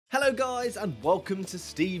Hello guys and welcome to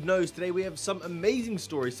Steve Knows. Today we have some amazing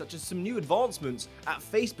stories such as some new advancements at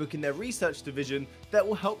Facebook in their research division that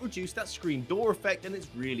will help reduce that screen door effect, and it's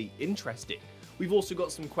really interesting. We've also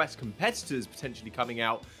got some Quest competitors potentially coming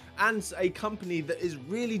out and a company that is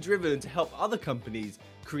really driven to help other companies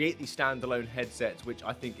create these standalone headsets, which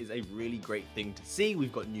I think is a really great thing to see.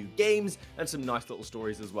 We've got new games and some nice little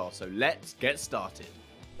stories as well, so let's get started.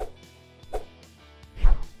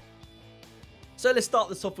 So let's start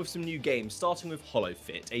this off with some new games, starting with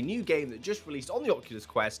HoloFit, a new game that just released on the Oculus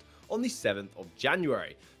Quest on the 7th of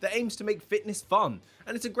January that aims to make fitness fun.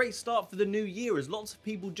 And it's a great start for the new year as lots of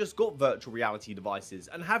people just got virtual reality devices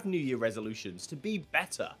and have New Year resolutions to be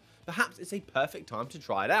better. Perhaps it's a perfect time to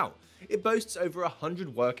try it out. It boasts over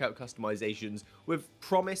 100 workout customizations with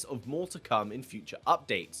promise of more to come in future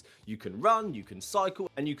updates. You can run, you can cycle,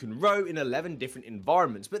 and you can row in 11 different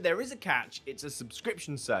environments, but there is a catch: it's a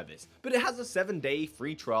subscription service. But it has a 7-day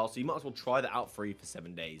free trial, so you might as well try that out free for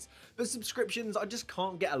 7 days. But subscriptions I just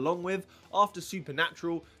can't get along with. After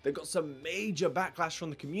Supernatural, they got some major backlash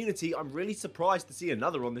from the community. I'm really surprised to see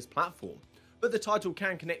another on this platform. But the title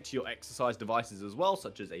can connect to your exercise devices as well,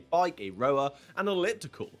 such as a bike, a rower, and an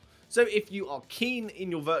elliptical. So if you are keen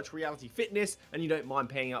in your virtual reality fitness and you don't mind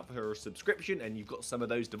paying up for a subscription and you've got some of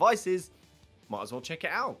those devices, might as well check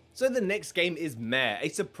it out. So the next game is Mare, a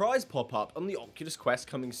surprise pop-up on the Oculus Quest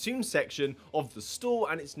coming soon section of the store,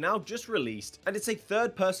 and it's now just released, and it's a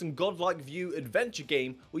third-person godlike view adventure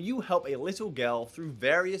game where you help a little girl through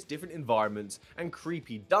various different environments and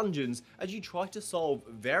creepy dungeons as you try to solve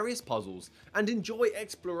various puzzles and enjoy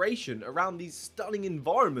exploration around these stunning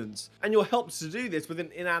environments, and you're helped to do this with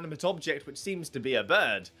an inanimate object which seems to be a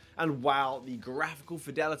bird. And wow, the graphical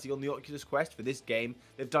fidelity on the Oculus Quest for this game,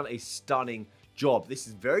 they've done a stunning job. This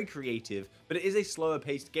is very creative, but it is a slower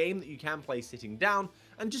paced game that you can play sitting down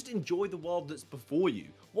and just enjoy the world that's before you.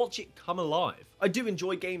 Watch it come alive. I do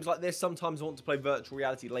enjoy games like this. Sometimes I want to play virtual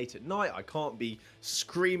reality late at night. I can't be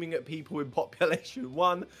screaming at people in Population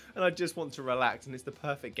 1 and I just want to relax, and it's the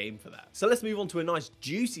perfect game for that. So let's move on to a nice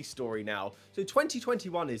juicy story now. So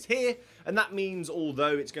 2021 is here, and that means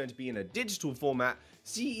although it's going to be in a digital format,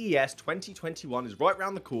 CES 2021 is right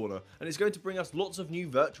around the corner and it's going to bring us lots of new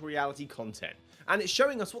virtual reality content. And it's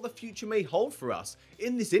showing us what the future may hold for us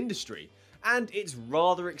in this industry. And it's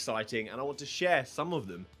rather exciting, and I want to share some of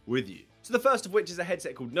them with you. So the first of which is a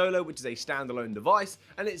headset called Nolo, which is a standalone device,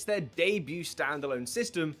 and it's their debut standalone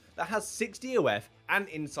system that has 6DOF and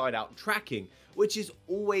inside-out tracking, which is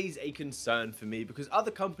always a concern for me because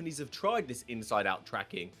other companies have tried this inside-out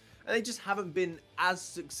tracking and they just haven't been as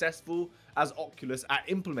successful as Oculus at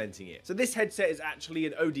implementing it. So this headset is actually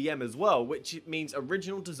an ODM as well, which means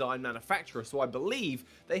original design manufacturer, so I believe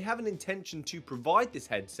they have an intention to provide this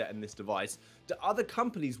headset and this device to other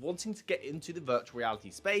companies wanting to get into the virtual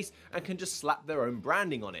reality space and can just slap their own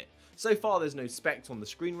branding on it. So far there's no specs on the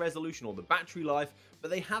screen resolution or the battery life, but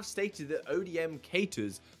they have stated that ODM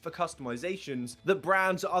caters for customizations that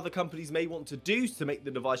brands or other companies may want to do to make the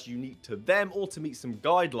device unique to them or to meet some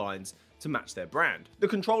guidelines to match their brand. The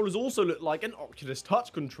controllers also look like an Oculus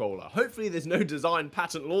Touch controller. Hopefully there's no design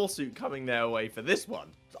patent lawsuit coming their way for this one.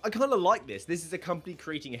 So I kind of like this. This is a company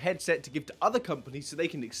creating a headset to give to other companies so they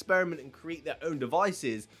can experiment and create their own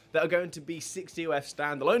devices that are going to be 6DOF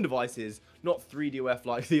standalone devices, not 3DOF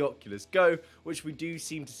like the Oculus Go, which we do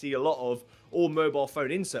seem to see a lot of, or mobile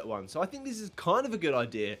phone insert ones. So I think this is kind of a good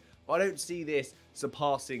idea. I don't see this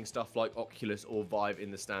surpassing stuff like Oculus or Vive in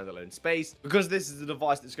the standalone space, because this is a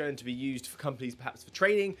device that's going to be used for companies perhaps for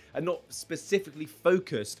training and not specifically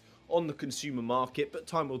focused on the consumer market, but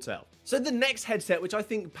time will tell. So the next headset, which I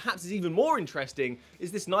think perhaps is even more interesting,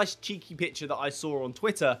 is this nice cheeky picture that I saw on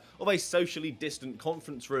Twitter of a socially distant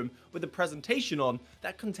conference room with a presentation on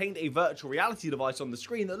that contained a virtual reality device on the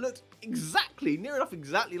screen that looked near enough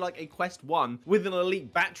exactly like a Quest 1 with an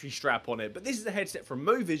Elite battery strap on it. But this is a headset from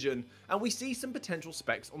Movision, and we see some potential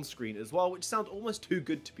specs on screen as well, which sound almost too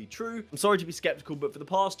good to be true. I'm sorry to be skeptical, but for the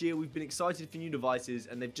past year we've been excited for new devices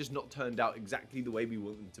and they've just not turned out exactly the way we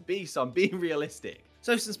want them to be, so I'm being realistic.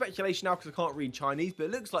 So some speculation now because I can't read Chinese, but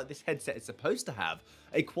it looks like this headset is supposed to have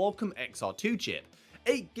a Qualcomm XR2 chip,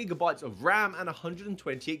 8GB of RAM and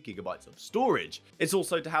 128GB of storage. It's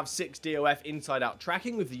also to have 6DOF inside-out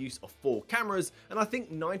tracking with the use of 4 cameras, and I think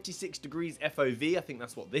 96 degrees FOV, I think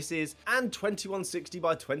that's what this is, and 2160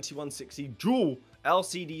 by 2160 dual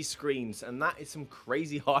LCD screens, and that is some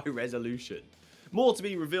crazy high resolution. More to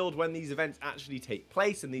be revealed when these events actually take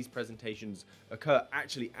place and these presentations occur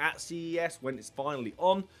actually at CES when it's finally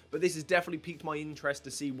on, but this has definitely piqued my interest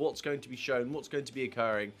to see what's going to be shown, what's going to be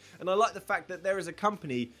occurring, and I like the fact that there is a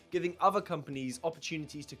company giving other companies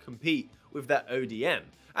opportunities to compete with their ODM,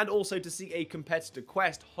 and also to see a competitor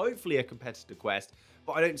Quest, hopefully a competitor Quest,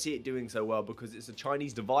 but I don't see it doing so well because it's a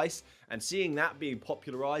Chinese device, and seeing that being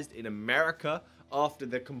popularized in America after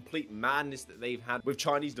the complete madness that they've had with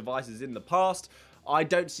Chinese devices in the past, I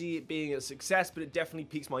don't see it being a success, but it definitely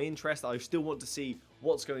piques my interest. I still want to see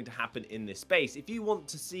what's going to happen in this space. If you want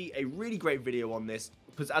to see a really great video on this,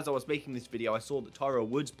 because as I was making this video, I saw that Tyra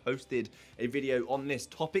Woods posted a video on this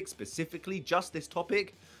topic, specifically just this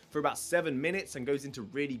topic, for about 7 minutes and goes into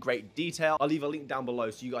really great detail. I'll leave a link down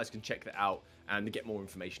below so you guys can check that out and get more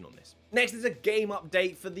information on this. Next is a game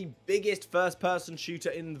update for the biggest first-person shooter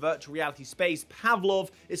in the virtual reality space, Pavlov.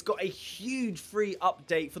 It's got a huge free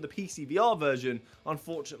update for the PC VR version.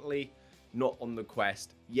 Unfortunately, not on the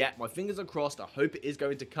Quest yet. My fingers are crossed. I hope it is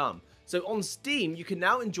going to come. So on Steam, you can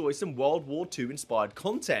now enjoy some World War II inspired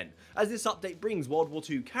content, as this update brings World War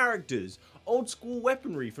II characters, old school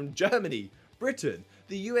weaponry from Germany, Britain,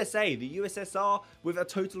 the USA, the USSR, with a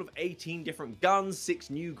total of 18 different guns,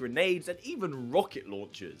 6 new grenades, and even rocket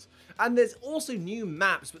launchers. And there's also new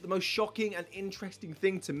maps, but the most shocking and interesting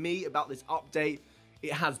thing to me about this update,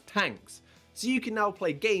 it has tanks. So you can now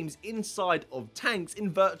play games inside of tanks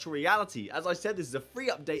in virtual reality. As I said, this is a free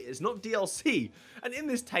update, it's not DLC. And in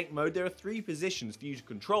this tank mode, there are 3 positions for you to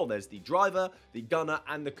control. There's the driver, the gunner,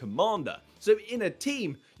 and the commander. So in a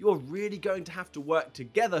team, you're really going to have to work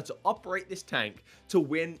together to operate this tank to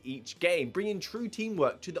win each game, bringing true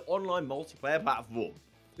teamwork to the online multiplayer platform.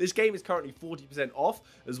 This game is currently 40% off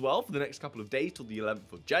as well for the next couple of days till the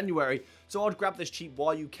 11th of January, so I'd grab this cheap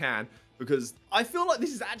while you can, because I feel like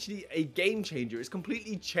this is actually a game changer. It's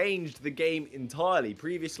completely changed the game entirely.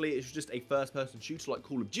 Previously, it was just a first-person shooter like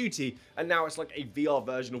Call of Duty, and now it's like a VR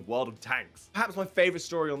version of World of Tanks. Perhaps my favorite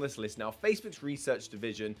story on this list now, Facebook's research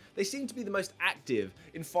division, they seem to be the most active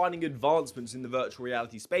in finding advancements in the virtual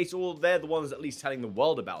reality space, or they're the ones at least telling the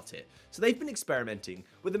world about it. So they've been experimenting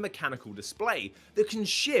with a mechanical display that can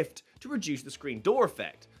shift to reduce the screen door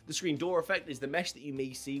effect. The screen door effect is the mesh that you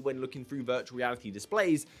may see when looking through virtual reality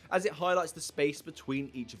displays, as it highlights the space between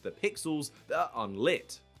each of the pixels that are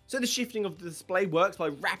unlit. So the shifting of the display works by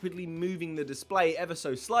rapidly moving the display ever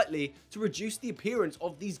so slightly to reduce the appearance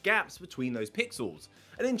of these gaps between those pixels.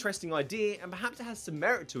 An interesting idea, and perhaps it has some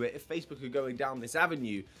merit to it if Facebook are going down this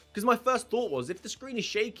avenue, because my first thought was, if the screen is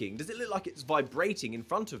shaking, does it look like it's vibrating in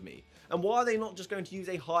front of me? And why are they not just going to use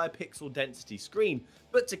a higher pixel density screen?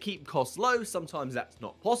 But to keep costs low, sometimes that's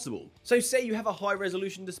not possible. So say you have a high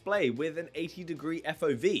resolution display with an 80-degree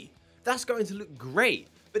FOV. That's going to look great,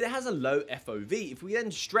 but it has a low FOV. If we then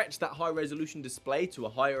stretch that high resolution display to a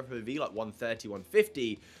higher FOV like 130,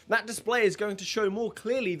 150, that display is going to show more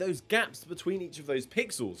clearly those gaps between each of those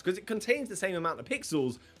pixels, because it contains the same amount of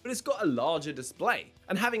pixels, but it's got a larger display.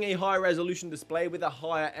 And having a high resolution display with a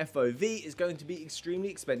higher FOV is going to be extremely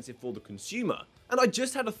expensive for the consumer. And I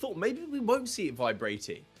just had a thought, maybe we won't see it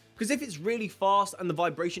vibrating, because if it's really fast and the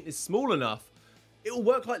vibration is small enough, it will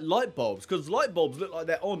work like light bulbs, because light bulbs look like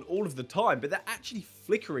they're on all of the time, but they're actually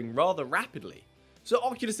flickering rather rapidly. So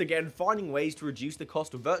Oculus again finding ways to reduce the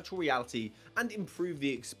cost of virtual reality and improve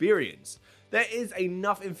the experience. There is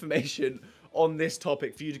enough information on this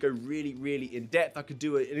topic for you to go really in depth. I could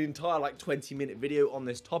do an entire like 20-minute video on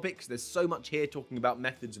this topic, because there's so much here talking about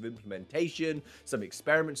methods of implementation, some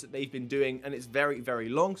experiments that they've been doing, and it's very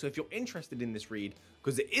long. So if you're interested in this read,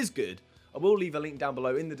 because it is good, I will leave a link down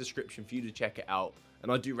below in the description for you to check it out, and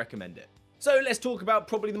I do recommend it. So let's talk about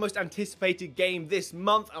probably the most anticipated game this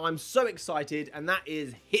month, and I'm so excited, and that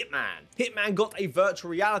is Hitman. Hitman got a virtual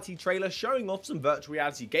reality trailer showing off some virtual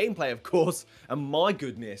reality gameplay, of course, and my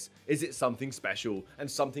goodness, is it something special and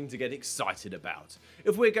something to get excited about.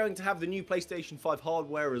 If we're going to have the new PlayStation 5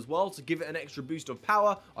 hardware as well to give it an extra boost of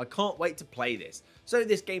power, I can't wait to play this. So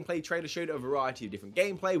this gameplay trailer showed a variety of different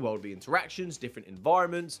gameplay, worldly interactions, different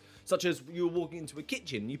environments, such as you were walking into a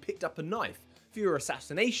kitchen and you picked up a knife for your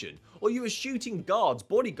assassination, or you were shooting guards,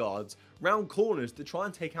 bodyguards, round corners to try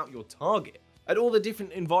and take out your target. And all the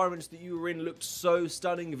different environments that you were in looked so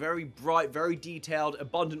stunning, very bright, very detailed,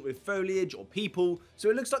 abundant with foliage or people, so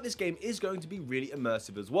it looks like this game is going to be really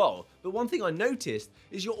immersive as well. But one thing I noticed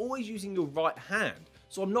is you're always using your right hand,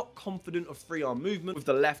 so I'm not confident of free arm movement with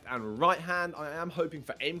the left and right hand. I am hoping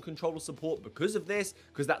for aim controller support because of this,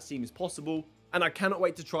 because that seems possible. And I cannot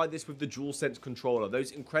wait to try this with the DualSense controller.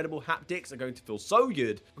 Those incredible haptics are going to feel so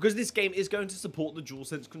good, because this game is going to support the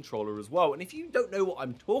DualSense controller as well. And if you don't know what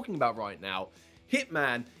I'm talking about right now,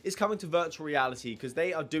 Hitman is coming to virtual reality because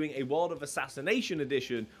they are doing a World of Assassination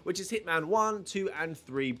edition, which is Hitman 1, 2, and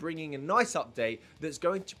 3, bringing a nice update that's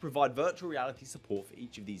going to provide virtual reality support for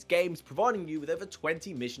each of these games, providing you with over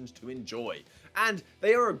 20 missions to enjoy. And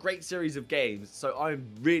they are a great series of games, so I'm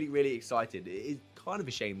really excited. It is kind of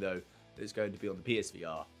a shame though that it's going to be on the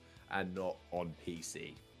PSVR and not on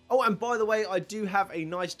PC. Oh, and by the way, I do have a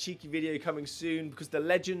nice cheeky video coming soon because the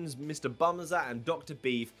legends Mr. Bumza and Dr.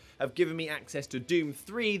 Beef have given me access to Doom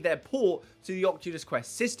 3, their port to the Oculus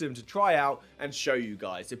Quest system, to try out and show you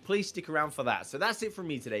guys. So please stick around for that. So that's it from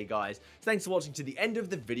me today, guys. Thanks for watching to the end of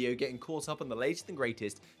the video, getting caught up on the latest and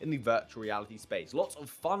greatest in the virtual reality space. Lots of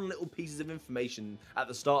fun little pieces of information at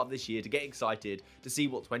the start of this year to get excited to see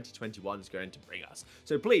what 2021 is going to bring us.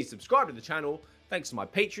 So please subscribe to the channel. Thanks to my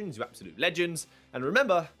patrons, you absolute legends. And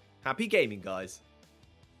remember, happy gaming, guys.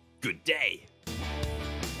 Good day.